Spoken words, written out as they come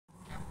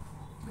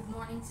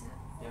morning, sir.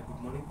 Yeah, good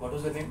morning. What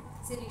was your name?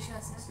 Sirisha,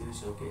 sir.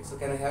 Sirisha, okay. So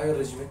can I have your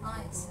resume?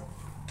 Yes, sir.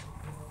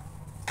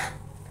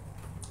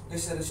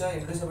 Yes, Sirisha,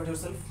 introduce about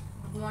yourself.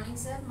 Good morning,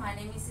 sir. My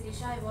name is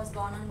Sirisha. I was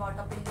born and brought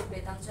up in the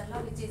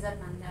Betamchala, which is at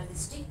Nandyal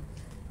district.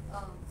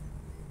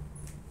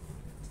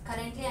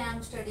 Currently, I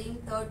am studying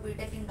 3rd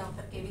BTech in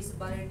Dr. K.V.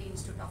 Subbareddy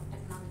Institute of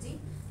Technology.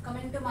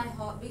 Coming to my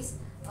hobbies,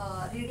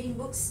 reading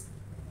books,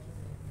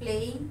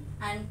 playing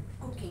and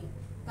cooking.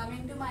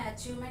 Coming to my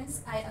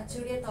achievements, I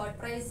achieved a 3rd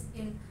prize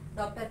in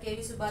Dr.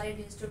 K.V.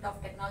 Subbareddy Institute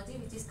of Technology,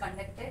 which is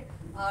conducted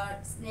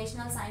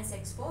National Science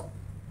Expo.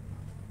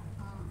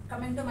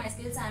 Coming to my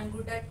skills, I am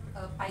good at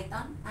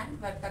Python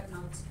and web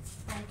technology.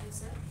 Thank you,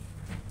 sir.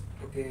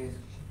 Okay,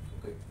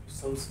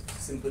 sounds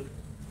simple.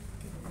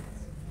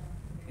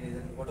 Okay,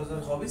 then what are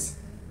your hobbies?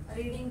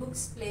 Reading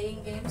books,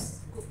 playing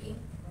games, cooking,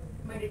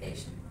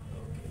 meditation.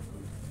 Okay,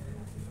 good.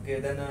 Okay,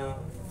 then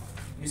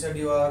you said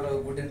you are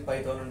good in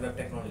Python and web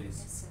technologies.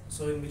 Yes, sir.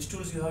 So in which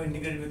tools you have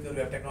integrated with your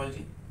web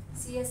technology?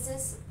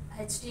 CSS,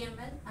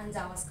 HTML and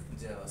JavaScript.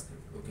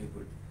 JavaScript. Okay,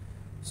 good.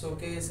 So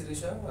okay,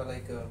 Sirisha,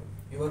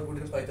 you are good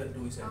in Python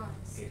too, you said.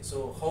 Yes. Okay,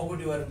 so how good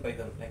you are in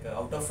Python? Like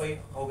out of 5,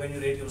 how can you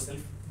rate yourself?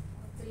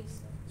 3,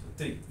 sir. So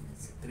 3.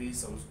 Yes. 3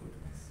 sounds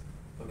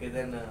good. Okay,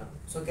 then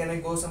so can I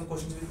go some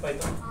questions with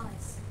Python?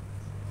 Yes.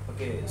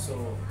 Okay,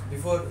 so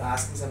before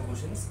asking some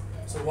questions,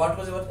 so what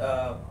was your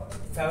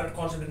favorite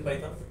concept in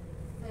Python?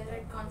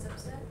 Favorite concept,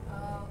 sir?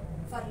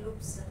 For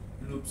loops, sir.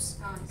 Loops.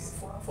 Yes.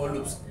 For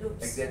loops.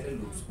 Loops. Exactly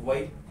loops.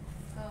 Why?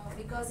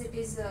 Because it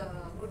is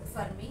good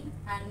for me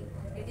and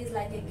it is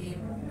like a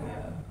game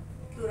Yeah.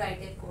 to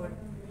write a code.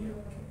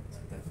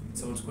 That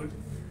sounds good.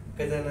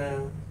 Okay,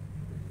 then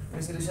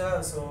Ms.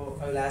 Sirisha, so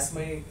I will ask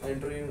my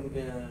interview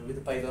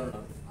with Python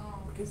now.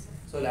 Okay.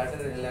 So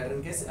later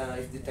in case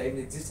if the time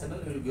exists, and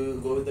we will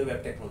go with the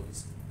web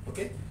technologies.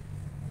 Okay.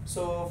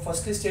 So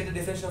firstly, state the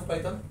definition of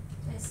Python.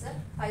 Yes, sir.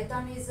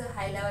 Python is a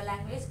high-level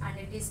language and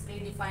it is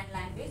predefined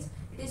language.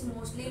 It is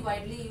mostly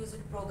widely used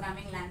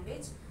programming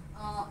language.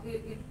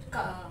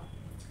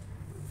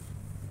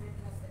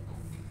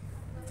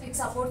 It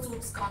supports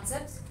OOPS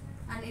concepts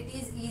and it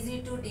is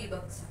easy to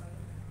debug.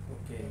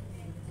 Okay.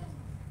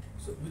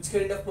 So which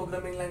kind of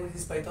programming language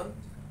is Python?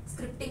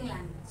 Scripting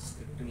language.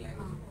 Scripting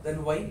language.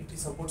 Then why it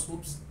supports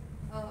OOPS?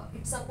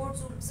 It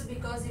supports OOPS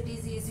because it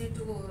is easy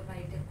to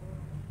write a code.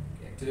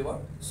 Okay, actually what?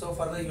 So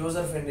for the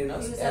user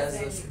friendliness,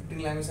 as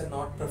scripting languages are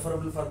not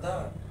preferable for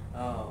the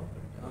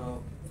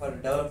for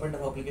development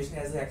of application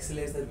as the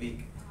accelerators are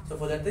weak. So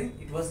for that thing,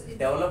 it was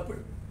developed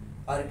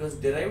or it was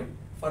derived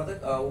for the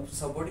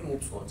supporting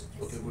OOPS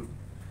concept. Okay, good.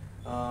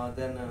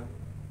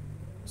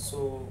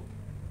 So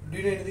do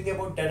you know anything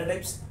about data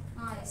types?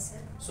 Yes, sir.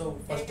 So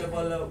first of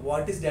all,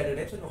 what is data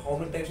types and how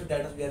many types of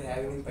data we are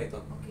having in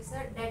Python? Okay,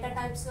 sir. Data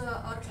types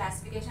are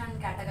classification and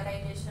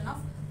categorization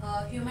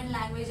of human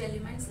language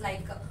elements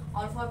like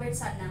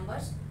alphabets and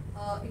numbers.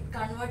 It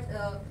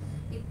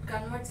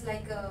converts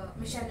like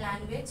machine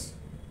language.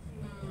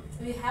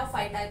 We have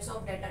 5 types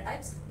of data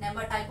types: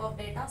 number type of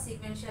data,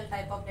 sequential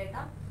type of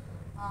data,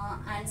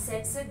 and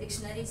sets,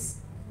 dictionaries,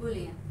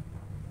 boolean.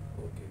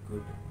 Okay,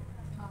 good.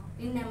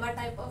 In number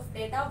type of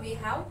data, we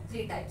have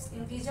 3 types: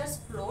 integers,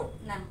 float,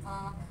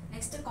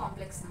 next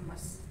complex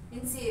numbers.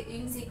 In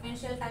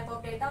sequential type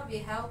of data, we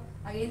have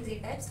again 3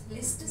 types: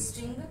 list,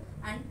 string,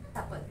 and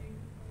tuple.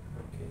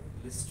 Okay,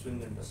 list,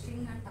 string, and tuple.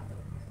 String and tuple.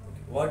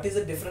 Okay. What is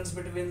the difference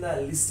between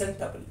the list and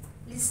tuple?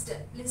 List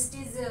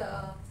is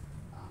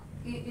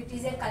it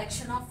is a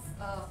collection of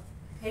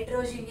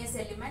heterogeneous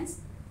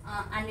elements,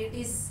 and it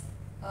is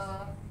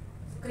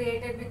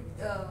created with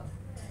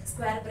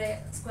square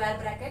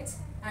brackets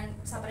and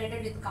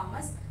separated with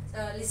commas.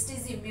 List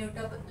is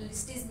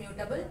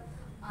mutable,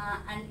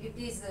 and it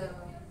is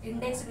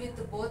indexed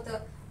with both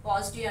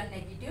positive and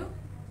negative.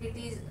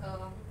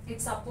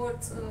 It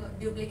supports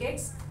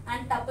duplicates,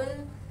 and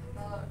tuple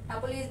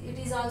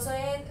is also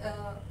a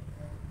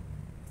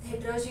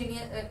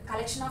heterogeneous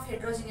collection of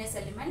heterogeneous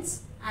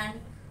elements, and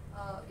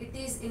it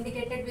is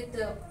indicated with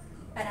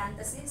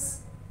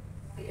parentheses,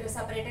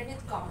 separated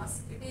with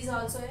commas. It is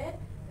also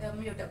a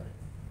mutable.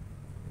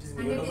 It is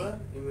mutable,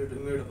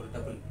 immutable,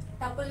 tuple.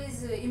 Tuple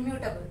is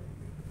immutable.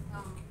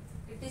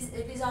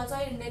 It is also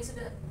indexed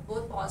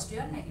both positive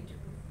and negative.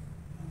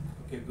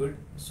 Okay, good.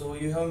 So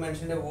you have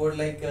mentioned a word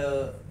like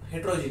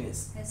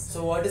heterogeneous. Yes, sir.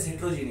 So what is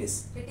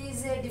heterogeneous? It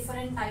is a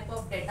different type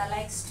of data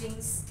like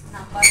strings,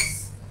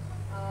 numbers,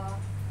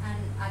 and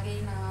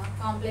again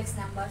complex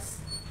numbers.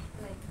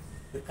 Like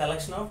The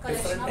collection of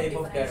different type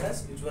of data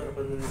which were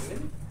represented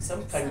in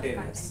some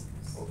containers.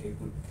 Okay,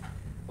 good.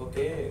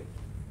 Okay.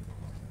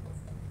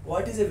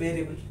 What is a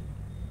variable?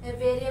 A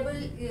variable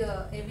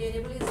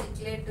is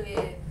declared to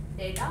a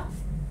data,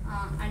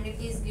 and it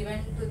is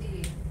given to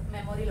the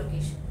memory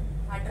location,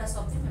 address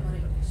of the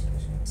memory location.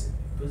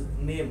 It was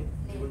name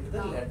given to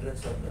the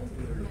address of the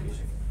memory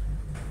location.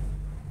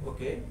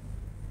 Okay.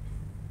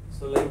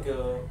 So like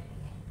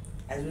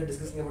as we are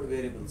discussing about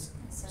variables,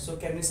 Yes, so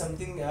can we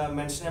something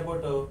mention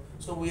about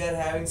so we are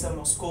having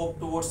some scope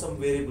towards some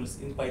variables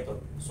in Python.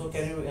 So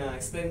can you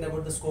explain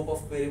about the scope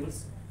of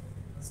variables?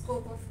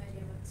 Scope of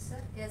variables,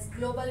 sir. Yes,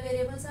 global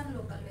variables and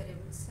local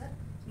variables, sir.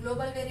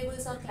 Global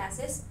variables are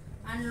classes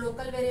and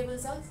local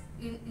variables are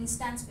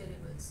instance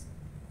variables.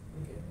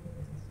 Okay.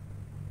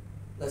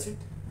 That's it.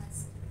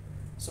 Yes.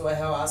 So I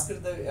have asked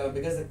the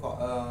because the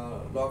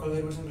local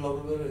variables and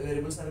global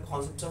variables are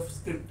concepts of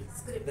script.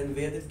 Script. Then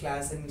where the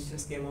class and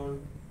instance came out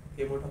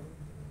of.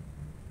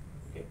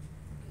 Okay.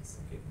 Yes.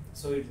 Okay.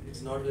 So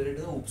it's not related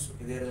to the OOPS.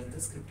 Okay. They are related to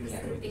scripting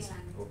languages.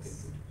 languages. Okay.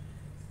 Good.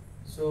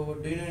 So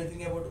do you know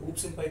anything about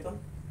OOPS in Python?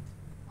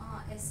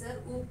 Yes, sir.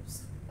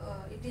 OOPS.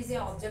 It is a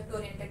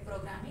object-oriented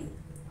programming.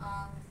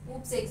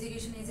 OOPS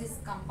execution is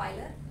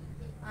compiler,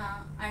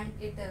 and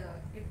it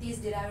is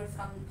derived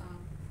from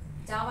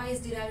Java is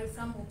derived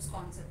from OOPS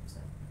concept,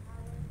 sir.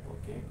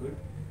 Okay. Good.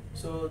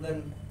 So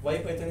then why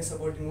Python is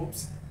supporting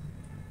OOPS?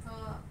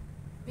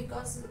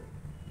 Because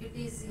it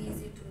is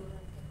easy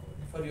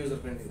to For user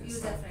friendliness.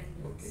 user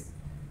friendly. Okay.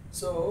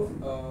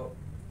 So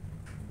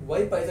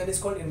why Python is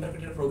called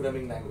interpreted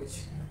programming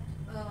language?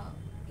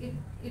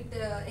 It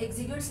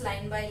executes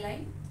line by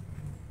line.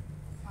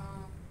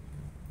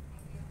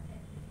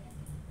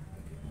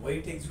 Why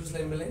it executes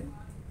line by line?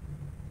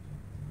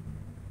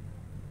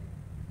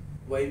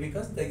 Why?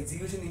 Because the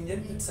execution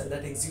engine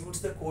that executes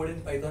the code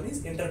in Python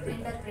is interpreter.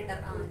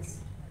 Interpreter.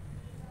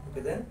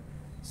 Okay then.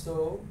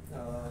 So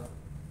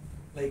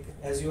like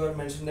as you are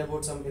mentioned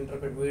about some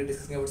interpret, we are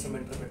discussing about some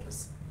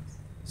interpreters.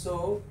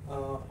 So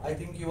I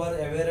think you are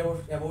aware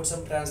about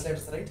some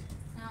translators, right?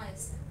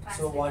 Yes.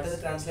 So what are the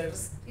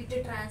translators? It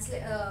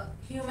translates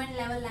human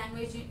level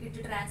language.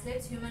 It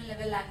translates human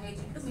level language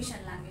into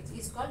machine language.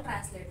 It's called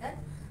translator.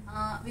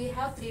 We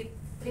have three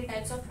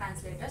types of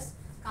translators: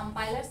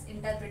 compilers,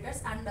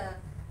 interpreters, and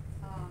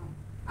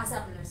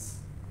assemblers.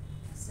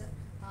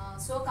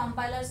 So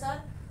compilers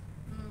are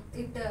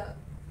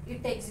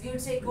it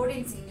executes a code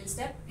in single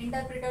step.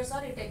 Interpreters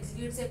are it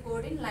executes a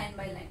code in line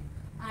by line,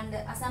 and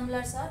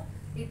assemblers are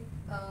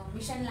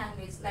machine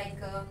language, like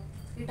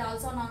it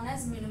also known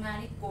as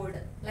mnemonic code,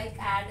 like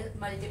add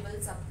multiple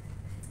sub.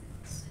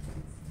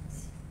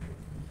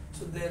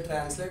 So they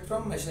translate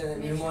from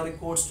mnemonic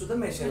codes to the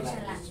machine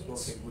Machine language. language.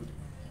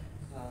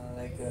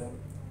 Okay, good.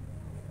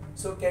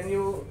 So can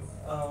you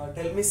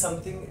tell me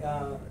something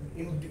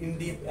in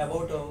deep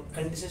about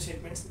condition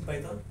statements in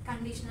Python?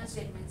 Conditional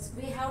statements.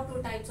 We have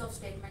two types of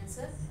statements,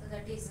 sir.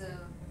 That is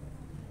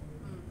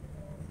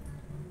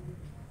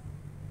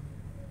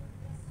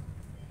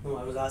No,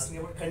 I was asking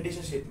about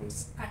condition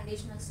statements.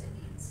 conditional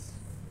statements.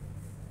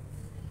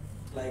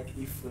 Like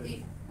if,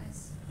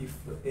 Yes.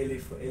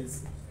 if,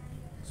 else.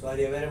 So are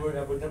you aware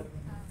about them?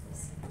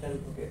 Yes.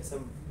 Then okay,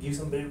 give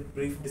some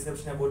brief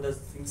description about those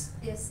things.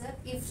 Yes, sir.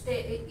 If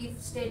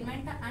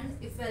statement and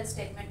if else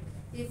statement.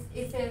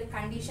 If a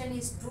condition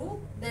is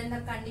true, then the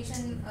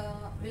condition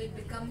will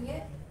become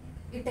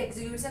it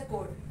executes a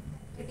code.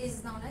 It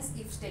is known as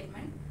if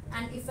statement.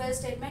 And if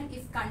else statement,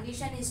 if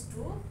condition is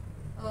true,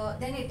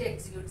 then it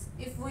executes.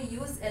 If we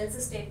use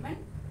else statement,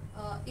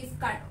 if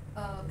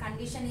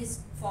condition is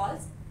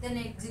false, then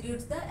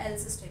executes the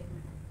else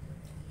statement.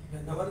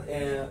 Whenever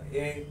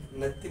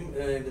nothing,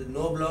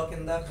 no block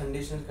in the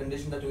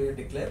condition that we have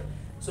declared,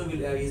 so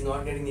is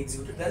not getting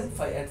executed. Then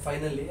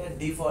finally, at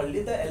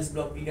defaultly, the else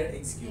block will get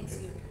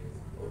executed.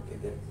 Okay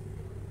then.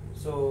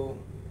 So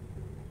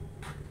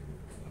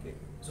okay.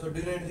 So do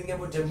you know anything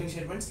about jumping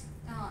statements?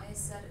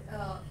 Yes,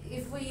 sir.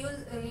 If we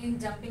use in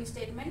jumping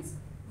statements,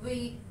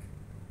 we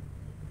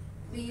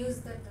use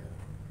that.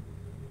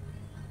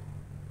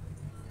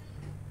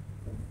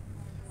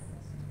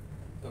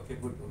 Okay,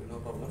 good. Okay, no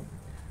problem.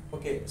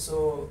 Okay,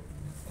 so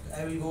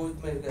I will go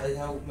with my. I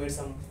have made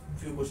some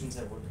few questions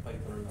about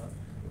Python and all.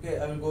 Okay,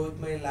 I will go with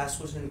my last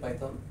question in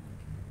Python.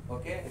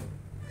 Okay,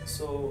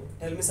 so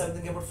tell me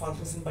something about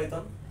functions in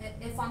Python.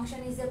 A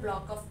function is a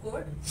block of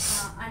code,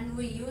 and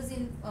we use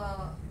in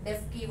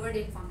def keyword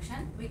in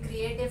function. We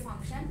create a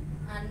function,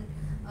 and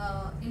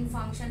in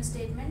function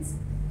statements,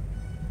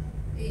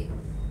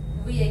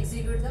 we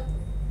execute the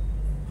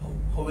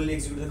How will you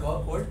execute the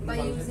code in by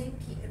function? using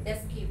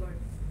def keyword.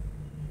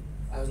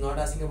 I was not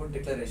asking about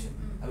declaration.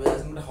 I was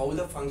asking about how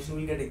the function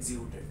will get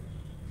executed.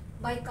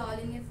 By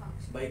calling a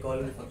function. By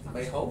calling the function.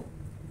 By how?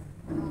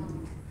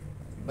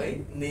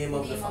 By name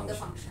of the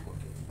function.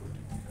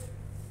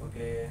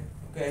 Okay,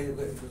 good. Okay, it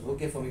was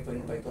okay for me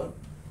in Python.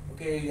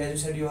 Okay, as you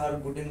said, you are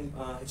good in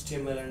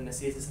HTML and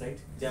CSS, right?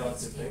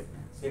 JavaScript, right?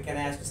 So can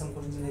I ask you some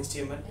questions in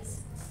HTML? Yes.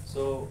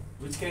 So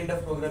which kind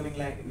of programming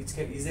language?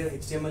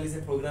 HTML is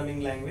a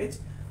programming language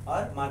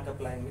or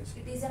markup language?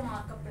 It is a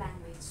markup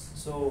language.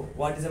 So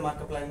what is a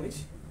markup language?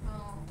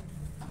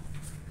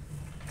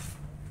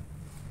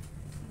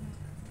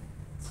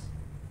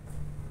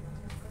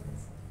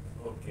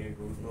 Okay,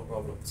 good, no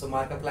problem. So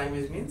markup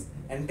language means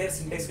entire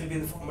syntax will be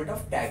in the format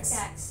of tags.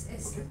 Tags,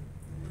 yes. Okay.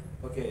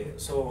 Okay.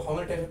 So how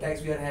many types of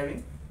tags we are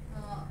having?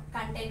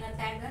 Container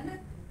tag and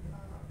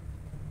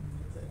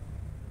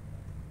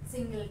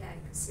single tag.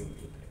 Single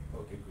tag.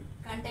 Okay, good.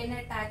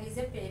 Container tag is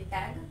a pair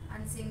tag,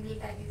 and single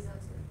tag is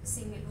also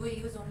single. We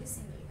use only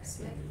single tag.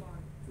 Single. Like one.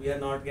 We are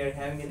not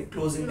having any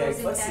closing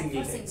tags for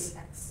single tags.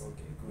 tags.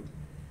 Okay, good.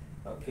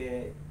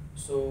 Okay,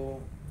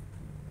 so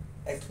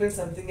explain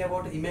something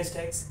about image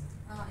tags.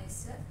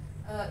 Yes, sir.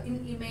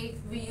 In image,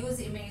 we use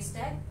image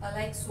tag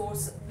like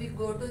source. We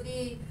go to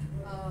the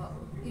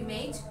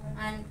image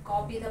and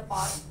copy the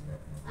path,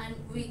 and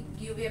we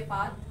give a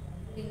path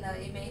in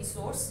the image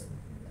source.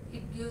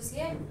 It gives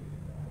a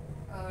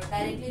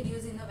directly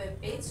gives in the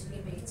web page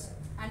image,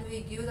 and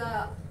we give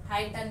the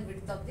height and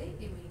width of the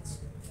image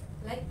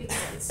like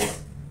pixels.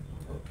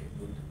 Okay,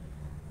 good.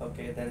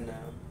 Okay, then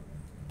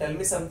tell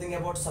me something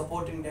about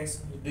supporting tags.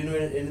 Do you know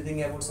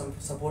anything about some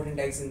supporting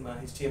tags in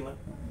HTML?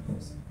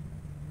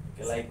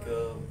 Okay, like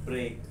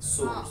break,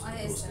 source,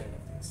 Yes, those sir. kind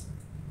of things.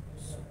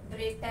 So,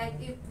 Break tag,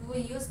 if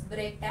we use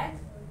break tag,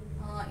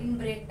 in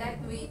break tag,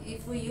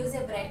 if we use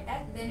a break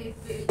tag, then it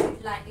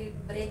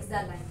breaks the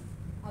line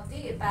of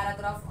the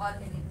paragraph or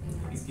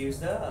anything else. it gives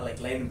the like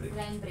line break.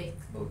 Line break.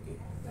 Okay.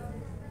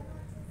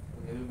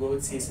 Okay, we'll go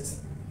with CSS.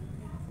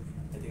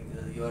 I think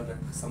you are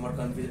somewhat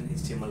confused in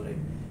HTML, right?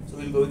 So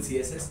we'll go with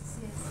CSS.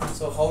 Yes.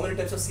 So how many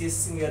types of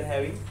CSS you are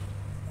having?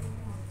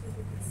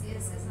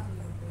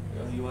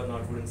 CSS. You are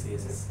not good in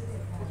CSS.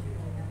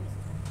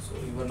 So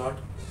you are not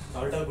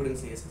at all good in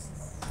CSS.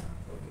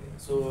 Okay.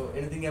 So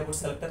anything about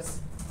selectors?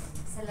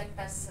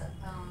 Selectors.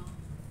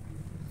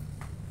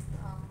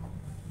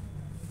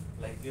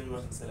 Like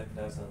universal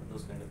selectors or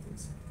those kind of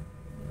things.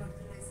 Good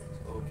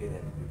research. Okay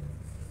then.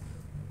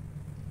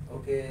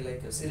 Okay,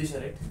 like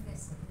Sirisha, right?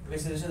 Yes. Okay,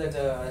 Sirisha,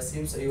 that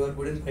seems you are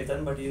good in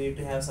Python, but you need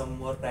to have some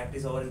more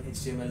practice over in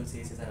HTML,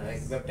 CSS, and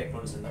like web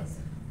technology and all. Yes.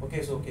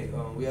 Okay, so okay,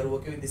 we are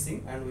working with this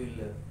thing and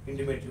we'll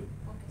intimate you.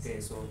 Okay. Okay,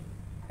 so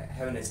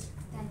have a nice day.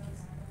 Thank you.